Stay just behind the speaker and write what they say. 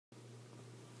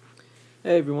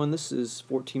Hey everyone, this is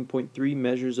 14.3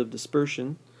 Measures of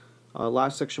Dispersion.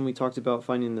 Last section we talked about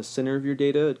finding the center of your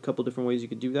data, a couple different ways you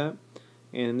could do that.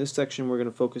 And in this section we're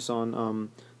going to focus on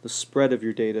the spread of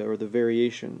your data, or the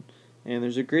variation. And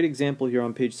there's a great example here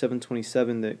on page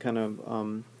 727 that kind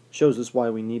of shows us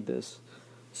why we need this.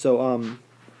 So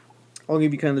I'll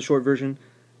give you kind of the short version.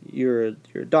 You're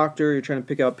a doctor, you're trying to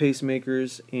pick out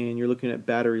pacemakers, and you're looking at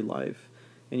battery life.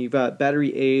 And you've got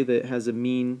battery A that has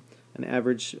an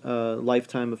average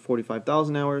lifetime of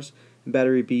 45,000 hours, and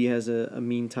battery B has a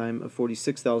mean time of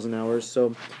 46,000 hours.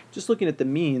 So just looking at the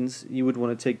means, you would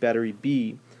want to take battery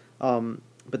B.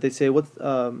 But they say, it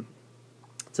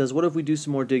says, what if we do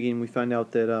some more digging and we find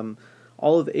out that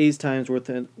all of A's times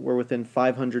were within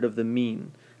 500 of the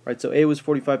mean. Right, so A was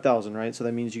 45,000, right? So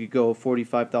that means you could go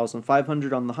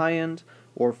 45,500 on the high end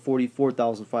or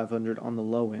 44,500 on the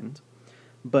low end.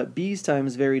 But B's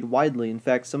times varied widely. In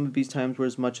fact, some of B's times were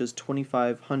as much as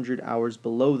 2,500 hours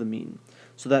below the mean.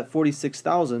 So that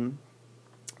 46,000,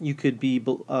 you could be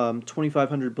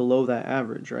 2,500 below that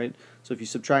average, right? So if you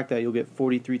subtract that, you'll get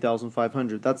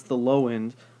 43,500. That's the low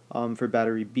end for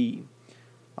battery B.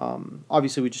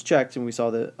 Obviously, we just checked and we saw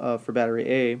that for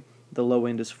battery A, the low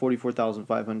end is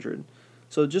 44,500.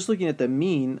 So just looking at the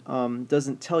mean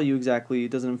doesn't tell you exactly,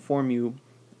 it doesn't inform you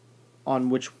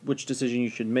on which decision you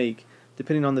should make.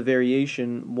 Depending on the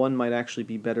variation, one might actually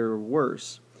be better or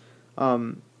worse.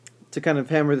 To kind of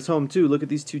hammer this home too, look at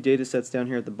these two data sets down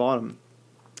here at the bottom,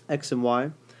 X and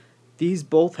Y. These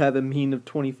both have a mean of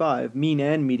 25, mean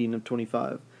and median of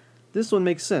 25. This one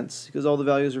makes sense because all the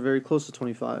values are very close to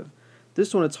 25.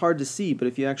 This one, it's hard to see, but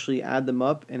if you actually add them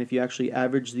up and if you actually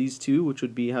average these two, which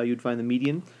would be how you'd find the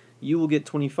median, you will get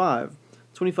 25.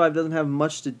 25 doesn't have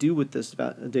much to do with this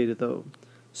data though.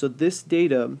 So this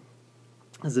data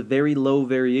has a very low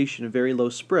variation, a very low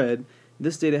spread.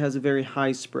 This data has a very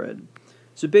high spread.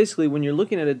 So basically, when you're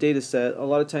looking at a data set, a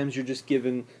lot of times you're just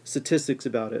given statistics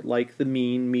about it, like the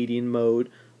mean, median, mode,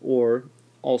 or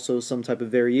also some type of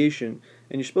variation.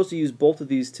 And you're supposed to use both of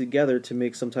these together to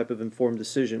make some type of informed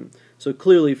decision. So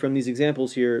clearly, from these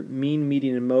examples here, mean,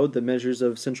 median, and mode, the measures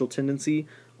of central tendency,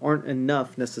 aren't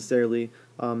enough necessarily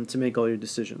to make all your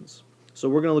decisions. So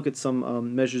we're going to look at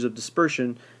some measures of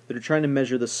dispersion that are trying to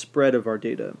measure the spread of our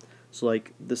data. So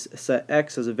like this set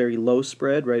X has a very low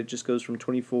spread, right? It just goes from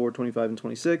 24, 25, and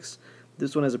 26.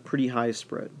 This one has a pretty high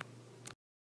spread.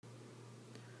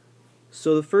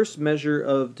 So the first measure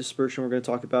of dispersion we're going to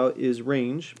talk about is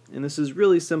range. And this is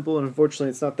really simple, and unfortunately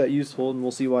it's not that useful, and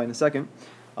we'll see why in a second.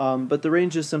 But the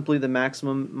range is simply the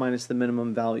maximum minus the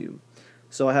minimum value.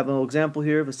 So I have an example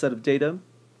here of a set of data.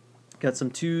 Got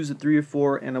some 2s, a 3 or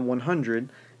 4, and a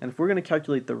 100. And if we're going to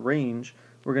calculate the range,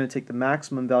 we're going to take the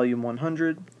maximum value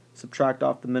 100, subtract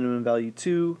off the minimum value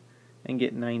 2, and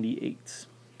get 98.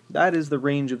 That is the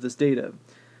range of this data.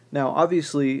 Now,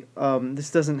 obviously,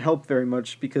 this doesn't help very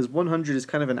much because 100 is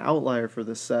kind of an outlier for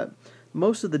this set.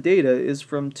 Most of the data is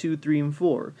from 2, 3, and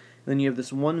 4. And then you have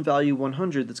this one value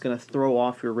 100 that's going to throw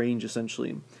off your range,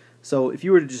 essentially. So if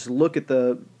you were to just look at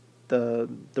the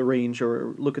range,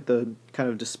 or look at the kind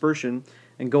of dispersion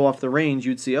and go off the range,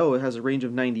 you'd see, oh, it has a range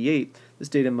of 98. This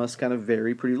data must kind of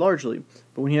vary pretty largely.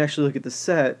 But when you actually look at the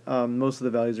set, most of the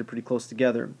values are pretty close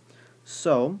together.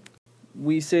 So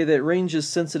we say that range is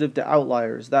sensitive to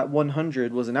outliers. That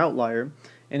 100 was an outlier,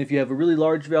 and if you have a really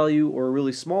large value or a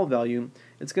really small value,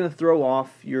 it's going to throw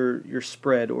off your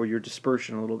spread or your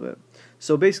dispersion a little bit.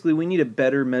 So basically, we need a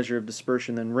better measure of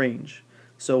dispersion than range.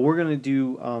 So we're going to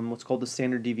do what's called the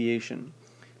standard deviation.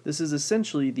 This is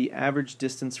essentially the average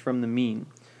distance from the mean.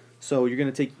 So you're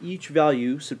going to take each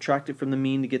value, subtract it from the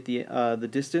mean to get the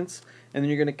distance, and then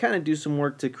you're going to kind of do some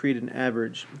work to create an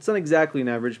average. It's not exactly an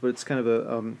average, but it's kind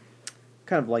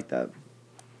of like that.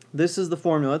 This is the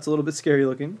formula. It's a little bit scary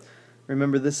looking.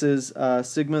 Remember, this is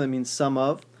sigma, that means sum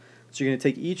of. So you're going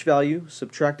to take each value,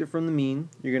 subtract it from the mean,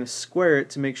 you're going to square it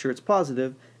to make sure it's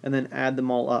positive, and then add them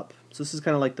all up. So this is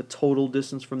kind of like the total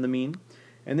distance from the mean.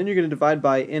 And then you're going to divide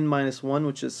by n minus 1,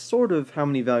 which is sort of how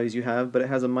many values you have, but it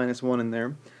has a minus 1 in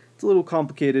there. It's a little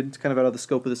complicated. It's kind of out of the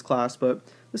scope of this class, but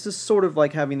this is sort of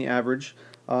like having the average.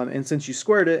 And since you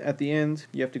squared it, at the end,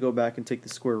 you have to go back and take the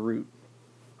square root.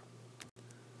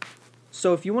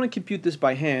 So if you want to compute this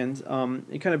by hand,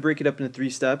 you kind of break it up into 3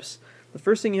 steps. The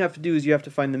first thing you have to do is you have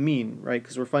to find the mean, right?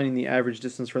 Because we're finding the average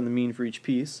distance from the mean for each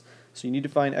piece. So you need to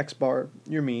find x bar,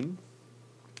 your mean.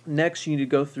 Next, you need to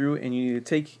go through and you need to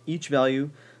take each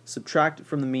value, subtract it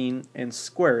from the mean, and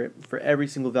square it for every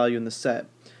single value in the set.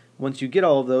 Once you get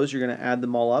all of those, you're going to add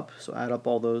them all up. So add up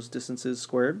all those distances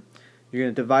squared. You're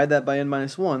going to divide that by n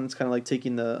minus 1. It's kind of like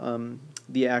taking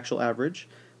the actual average.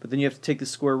 but then you have to take the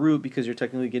square root because you're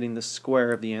technically getting the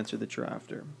square of the answer that you're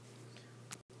after.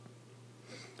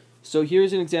 So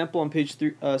here's an example on page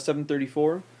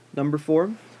 734, number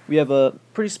 4. We have a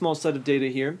pretty small set of data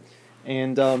here,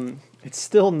 and it's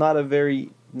still not a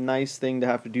very nice thing to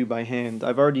have to do by hand.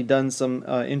 I've already done some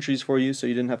entries for you, so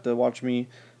you didn't have to watch me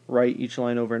write each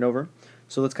line over and over.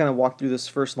 So let's kind of walk through this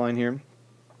first line here.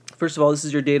 First of all, this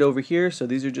is your data over here, so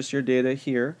these are just your data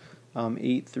here,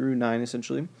 8 through 9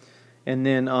 essentially. And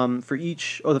then for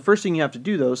each, the first thing you have to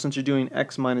do though, since you're doing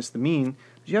x minus the mean,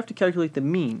 is you have to calculate the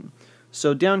mean.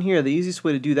 So down here, the easiest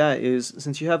way to do that is,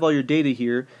 since you have all your data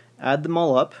here, add them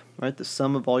all up, right? The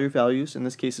sum of all your values, in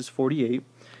this case is 48.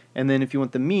 And then if you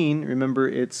want the mean, remember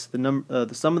it's the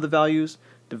sum of the values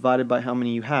divided by how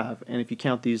many you have. And if you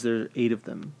count these, there are 8 of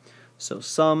them. So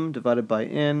sum divided by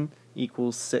n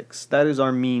equals 6. That is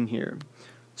our mean here.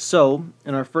 So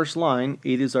in our first line,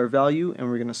 8 is our value, and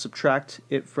we're going to subtract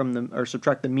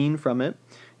the mean from it,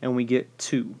 and we get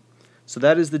 2. So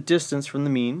that is the distance from the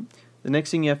mean. The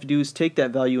next thing you have to do is take that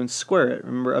value and square it.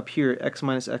 Remember up here, x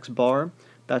minus x bar,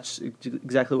 that's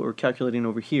exactly what we're calculating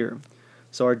over here.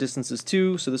 So our distance is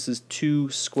 2, so this is 2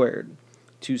 squared.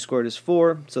 2 squared is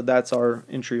 4, so that's our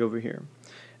entry over here.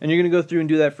 And you're going to go through and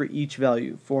do that for each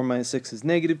value. 4 minus 6 is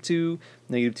 -2,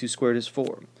 -2 squared is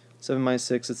 4, 7 minus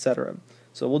 6, etc.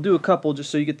 So we'll do a couple just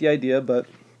so you get the idea, but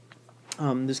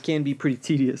this can be pretty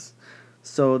tedious.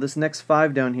 So this next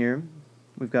 5 down here,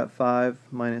 we've got 5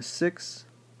 minus 6,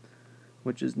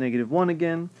 which is -1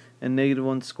 again, and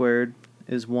 -1 squared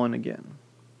is 1 again.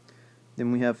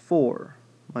 Then we have 4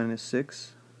 minus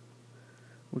 6,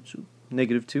 which is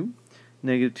 -2.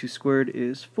 -2 squared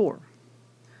is 4.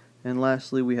 And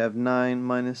lastly, we have 9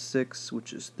 minus 6,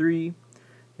 which is 3,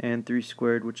 and 3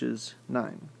 squared, which is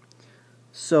 9.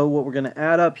 So what we're going to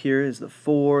add up here is the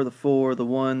 4, the 4, the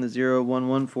 1, the 0, 1,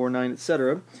 1, 4, 9,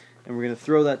 etc. And we're going to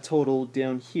throw that total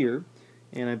down here,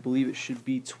 and I believe it should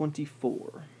be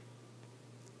 24.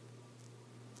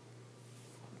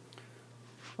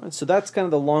 Alright, so that's kind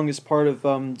of the longest part of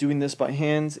doing this by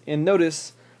hand. And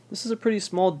notice, this is a pretty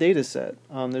small data set.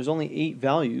 There's only 8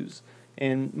 values.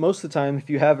 And most of the time, if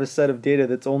you have a set of data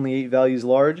that's only 8 values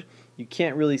large, you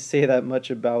can't really say that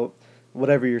much about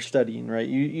whatever you're studying, right?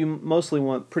 You mostly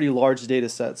want pretty large data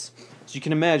sets. So you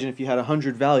can imagine if you had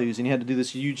 100 values and you had to do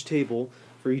this huge table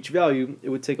for each value, it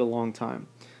would take a long time.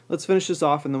 Let's finish this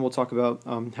off and then we'll talk about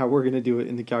how we're going to do it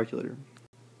in the calculator.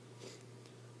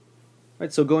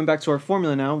 Alright, so going back to our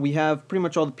formula now, we have pretty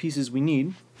much all the pieces we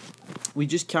need. We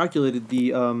just calculated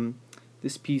the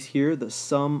this piece here, the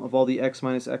sum of all the x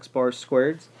minus x bars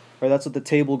squared. Right, that's what the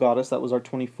table got us. That was our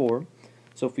 24.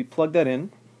 So if we plug that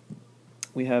in,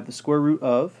 we have the square root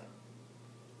of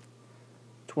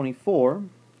 24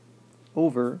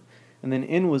 over, and then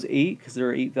n was 8 because there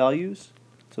are 8 values,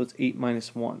 so it's 8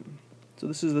 minus 1. So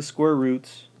this is the square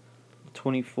root of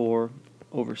 24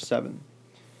 over 7.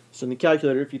 So in the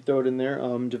calculator, if you throw it in there,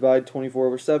 divide 24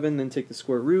 over 7, then take the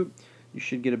square root, you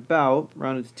should get about,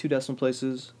 rounded to 2 decimal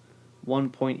places,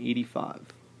 1.85.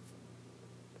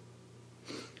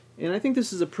 And I think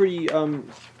this is a pretty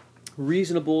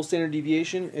reasonable standard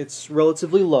deviation. It's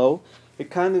relatively low.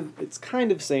 It's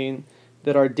kind of saying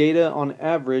that our data on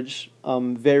average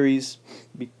varies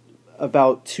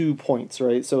about 2 points,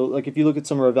 right? So like if you look at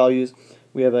some of our values,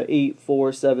 we have a 8,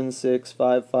 4, 7, 6,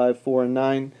 5, 5, 4, and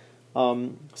 9.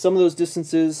 Some of those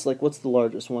distances, like what's the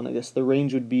largest one? I guess the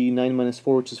range would be 9 minus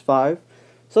 4, which is 5.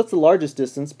 So that's the largest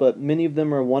distance, but many of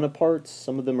them are 1 apart,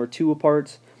 some of them are 2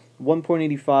 apart.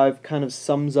 1.85 kind of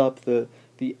sums up the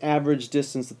average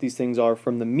distance that these things are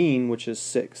from the mean, which is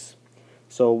 6.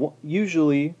 So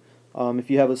usually, if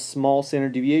you have a small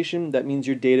standard deviation, that means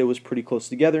your data was pretty close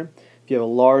together. If you have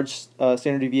a large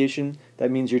standard deviation,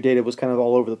 that means your data was kind of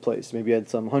all over the place. Maybe you had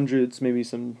some hundreds, maybe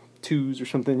some 2s or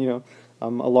something,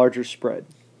 a larger spread.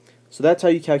 So that's how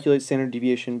you calculate standard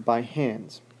deviation by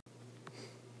hand.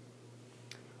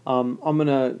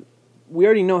 We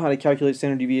already know how to calculate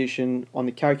standard deviation on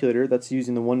the calculator. That's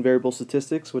using the one variable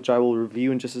statistics, which I will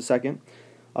review in just a second.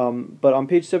 But on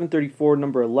page 734,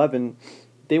 number 11,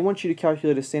 they want you to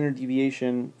calculate a standard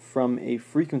deviation from a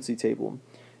frequency table.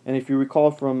 And if you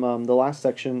recall from the last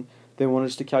section, they wanted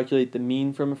us to calculate the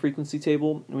mean from a frequency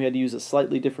table, and we had to use a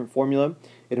slightly different formula.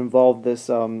 It involved this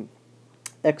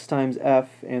x times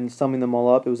f and summing them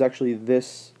all up. It was actually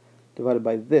this divided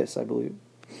by this, I believe,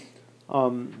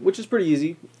 which is pretty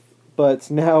easy.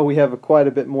 But now we have quite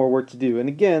a bit more work to do. And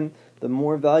again, the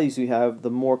more values we have,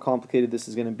 the more complicated this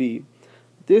is going to be.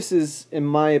 This is, in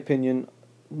my opinion,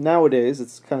 nowadays,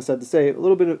 it's kind of sad to say, a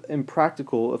little bit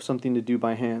impractical of something to do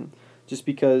by hand. Just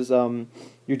because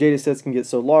you your data sets can get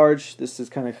so large. This is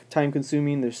kind of time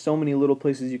consuming. There's so many little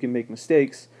places you can make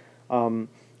mistakes.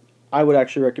 I would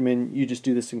actually recommend you just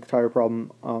do this entire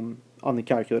problem on the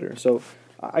calculator. So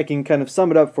I can kind of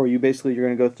sum it up for you. Basically, you're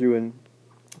going to go through and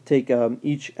take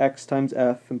each x times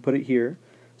f and put it here.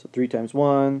 So 3 times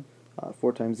 1,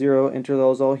 4 times 0, enter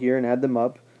those all here and add them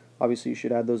up. Obviously, you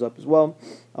should add those up as well.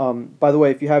 By the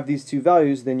way, if you have these two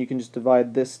values, then you can just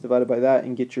divide this divided by that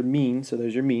and get your mean. So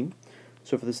there's your mean.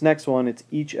 So for this next one, it's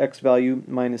each x value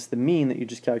minus the mean that you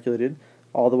just calculated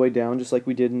all the way down, just like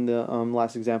we did in the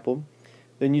last example.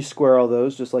 Then you square all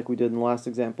those, just like we did in the last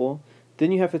example.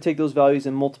 Then you have to take those values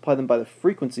and multiply them by the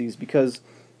frequencies, because,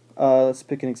 let's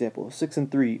pick an example, 6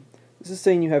 and 3. This is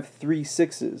saying you have 3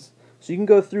 6s. So you can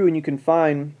go through and you can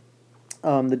find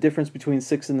the difference between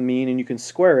 6 and the mean, and you can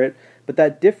square it, but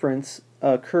that difference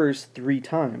occurs 3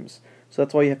 times. So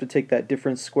that's why you have to take that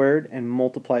difference squared and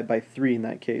multiply it by 3 in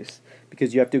that case,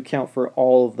 because you have to account for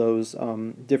all of those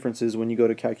differences when you go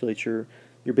to calculate your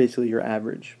basically your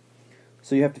average.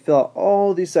 So you have to fill out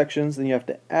all these sections, then you have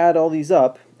to add all these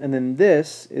up, and then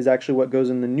this is actually what goes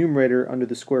in the numerator under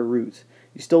the square root.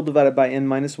 You still divide it by n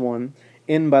minus 1.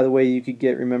 N, by the way, you could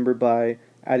get, remember, by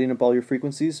adding up all your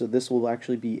frequencies, so this will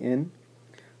actually be n.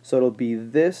 So it'll be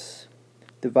this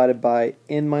divided by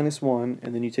n minus 1,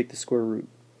 and then you take the square root.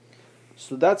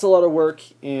 So that's a lot of work,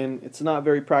 and it's not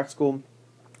very practical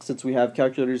since we have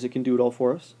calculators that can do it all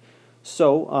for us.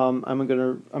 So I'm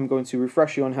going to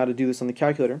refresh you on how to do this on the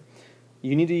calculator.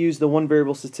 You need to use the one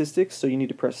variable statistics, so you need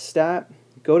to press Stat,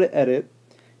 go to Edit,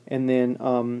 and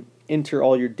then enter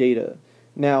all your data.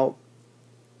 Now,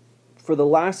 for the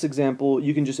last example,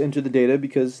 you can just enter the data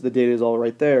because the data is all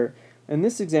right there. In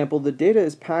this example, the data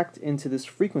is packed into this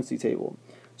frequency table.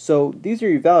 So these are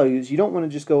your values. You don't want to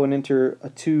just go and enter a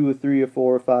 2, a 3, a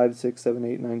 4, a 5, 6, 7,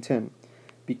 8, 9, 10.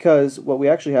 Because what we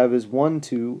actually have is 1,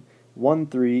 2, 1,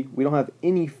 3. We don't have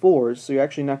any 4s, so you're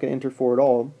actually not going to enter 4 at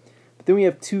all. But then we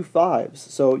have 2 5s.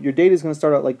 So your data is going to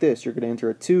start out like this. You're going to enter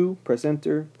a 2, press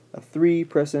enter, a 3,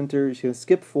 press enter. You're going to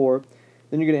skip 4.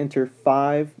 Then you're going to enter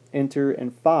 5, enter,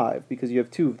 and 5 because you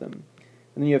have 2 of them.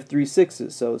 And then you have 3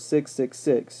 6s, so 6, 6,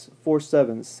 6, 4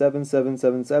 7s, 7, 7,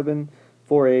 7, 7,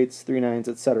 4 8s, 3 9s,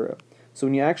 etc. So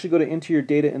when you actually go to enter your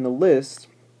data in the list,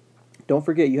 don't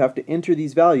forget you have to enter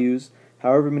these values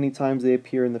however many times they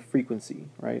appear in the frequency,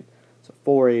 right? So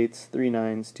 4 8s, 3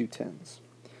 9s, 2 10s.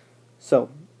 So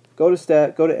go to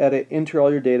Stat, go to Edit, enter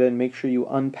all your data, and make sure you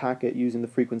unpack it using the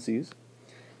frequencies.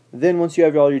 Then once you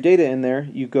have all your data in there,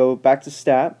 you go back to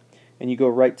Stat, and you go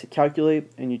right to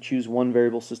Calculate, and you choose one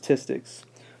variable statistics.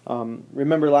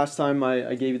 Remember last time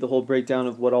I gave you the whole breakdown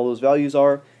of what all those values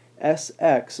are.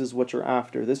 Sx is what you're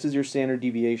after. This is your standard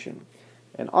deviation.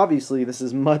 And obviously this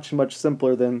is much, much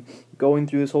simpler than going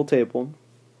through this whole table.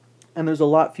 And there's a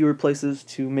lot fewer places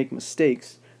to make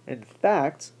mistakes. In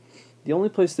fact, the only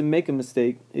place to make a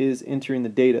mistake is entering the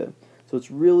data. So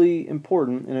it's really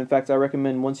important, and in fact I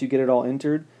recommend once you get it all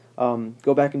entered,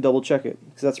 go back and double check it,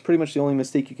 because that's pretty much the only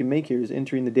mistake you can make here is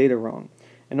entering the data wrong.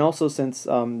 And also, since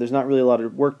there's not really a lot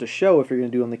of work to show if you're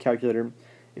going to do it on the calculator,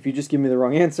 if you just give me the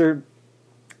wrong answer,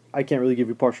 I can't really give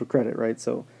you partial credit, right?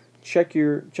 So check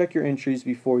your entries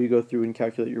before you go through and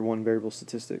calculate your one variable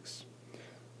statistics.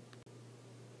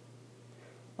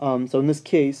 So in this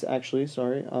case, actually,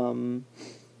 sorry,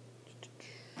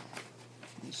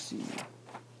 let's see.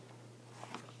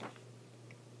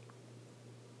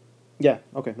 Yeah,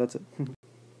 okay, that's it.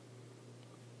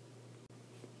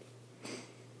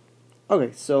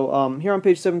 Okay, so here on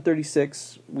page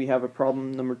 736, we have a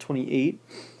problem number 28.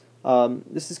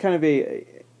 This is kind of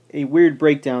a weird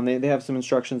breakdown. They have some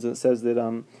instructions that says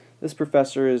that this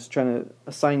professor is trying to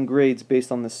assign grades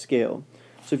based on the scale.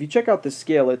 So if you check out the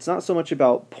scale, it's not so much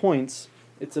about points,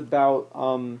 it's about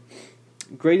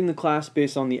grading the class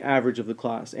based on the average of the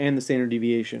class and the standard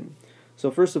deviation. So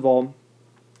first of all,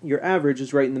 your average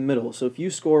is right in the middle. So if you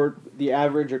scored the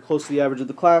average or close to the average of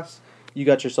the class, you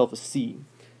got yourself a C.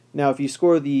 Now if you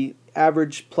score the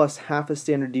average plus half a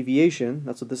standard deviation,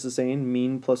 that's what this is saying,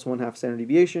 mean plus 1/2 standard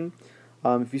deviation.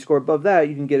 If you score above that,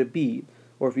 you can get a B.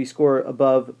 Or if you score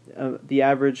above the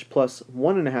average plus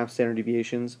 1.5 standard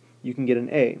deviations, you can get an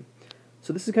A.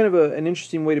 So this is kind of an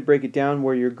interesting way to break it down,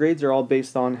 where your grades are all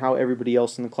based on how everybody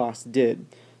else in the class did.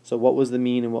 So what was the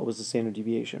mean and what was the standard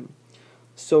deviation.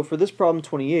 So for this problem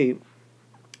 28,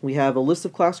 we have a list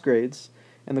of class grades,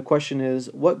 and the question is,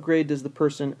 what grade does the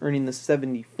person earning the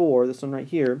 74, this one right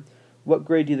here, what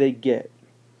grade do they get?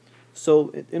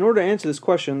 So in order to answer this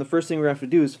question, the first thing we have to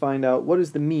do is find out what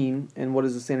is the mean and what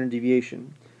is the standard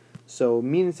deviation. So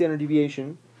mean and standard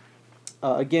deviation,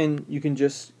 again, you can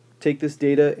just take this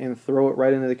data and throw it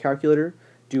right into the calculator,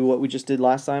 do what we just did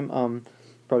last time.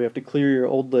 probably have to clear your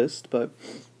old list, but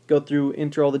go through,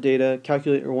 enter all the data,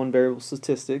 calculate your one variable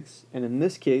statistics, and in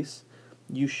this case,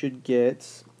 you should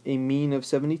get a mean of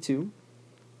 72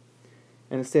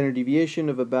 and a standard deviation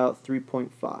of about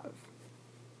 3.5.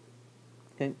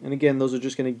 Okay, and again, those are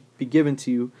just going to be given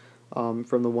to you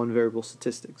from the one variable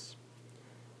statistics.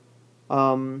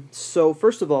 So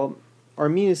first of all, our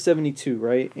mean is 72,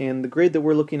 right? And the grade that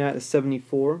we're looking at is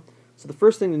 74. So the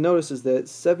first thing to notice is that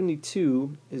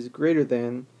 72 is greater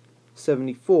than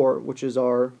 74, which is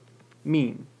our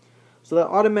mean. So that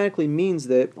automatically means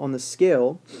that on the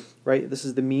scale, right, this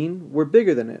is the mean, we're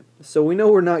bigger than it. So we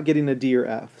know we're not getting a D or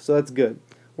F, so that's good.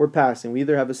 We're passing. We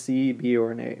either have a C, B,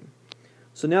 or an A.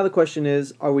 So now the question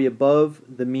is, are we above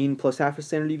the mean plus half a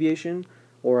standard deviation,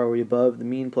 or are we above the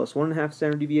mean plus 1.5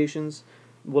 standard deviations?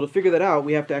 Well, to figure that out,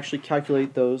 we have to actually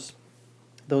calculate those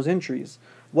entries.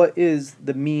 What is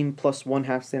the mean plus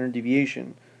 1/2 standard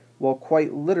deviation? Well,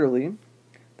 quite literally,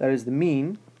 that is the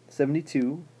mean,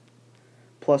 72,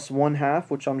 plus 1/2,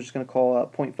 which I'm just going to call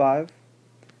 0.5,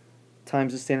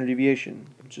 times the standard deviation,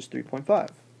 which is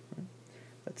 3.5.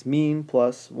 That's mean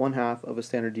plus 1/2 of a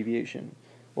standard deviation.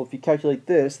 Well, if you calculate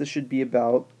this, this should be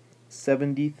about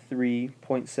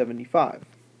 73.75.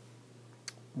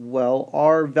 Well,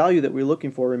 our value that we're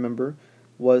looking for, remember,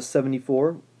 was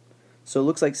 74. So it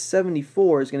looks like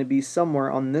 74 is going to be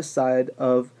somewhere on this side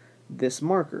of this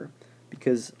marker,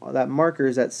 because that marker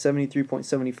is at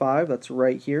 73.75. That's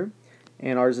right here,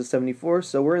 and ours is 74,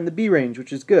 so we're in the B range,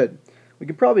 which is good. We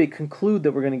can probably conclude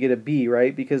that we're going to get a B,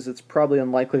 right, because it's probably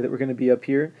unlikely that we're going to be up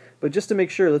here. But just to make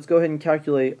sure, let's go ahead and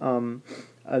calculate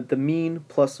the mean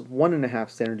plus 1.5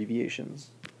 standard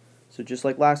deviations. So just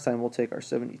like last time, we'll take our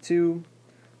 72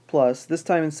 plus, this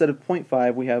time instead of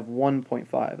 0.5, we have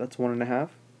 1.5. That's 1.5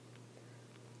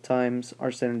 times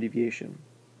our standard deviation.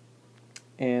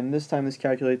 And this time this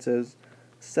calculates as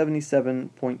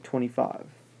 77.25.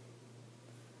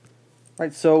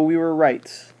 Alright, so we were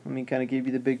right. Let me kind of give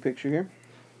you the big picture here.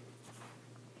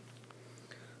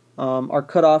 Our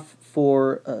cutoff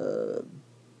for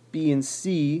B and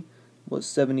C was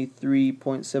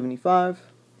 73.75,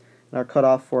 and our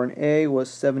cutoff for an A was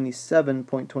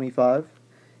 77.25,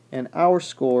 and our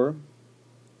score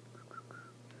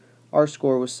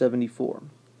was 74,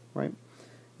 right?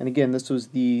 And again, this was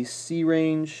the C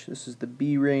range, this is the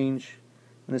B range,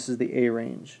 and this is the A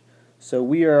range. So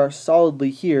we are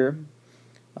solidly here.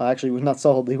 Actually, we're not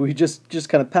solidly, we just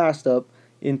kind of passed up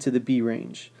into the B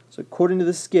range. So according to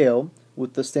the scale,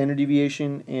 with the standard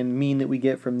deviation and mean that we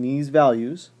get from these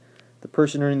values, the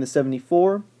person earning the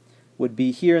 74 would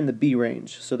be here in the B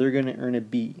range. So they're going to earn a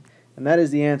B. And that is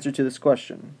the answer to this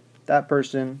question. That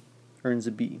person earns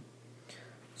a B.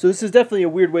 So this is definitely a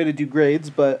weird way to do grades,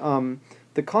 but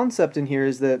the concept in here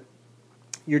is that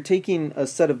you're taking a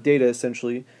set of data,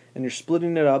 essentially, and you're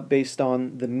splitting it up based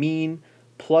on the mean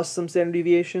plus some standard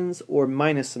deviations or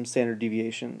minus some standard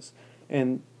deviations.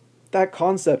 And that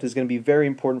concept is going to be very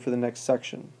important for the next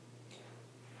section.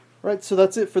 Right, so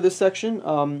that's it for this section.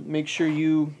 Make sure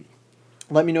you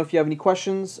let me know if you have any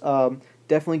questions.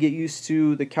 Definitely get used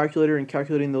to the calculator and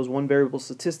calculating those one variable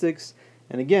statistics.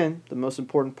 And again, the most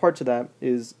important part to that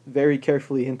is very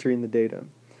carefully entering the data.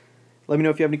 Let me know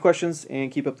if you have any questions,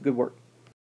 and keep up the good work.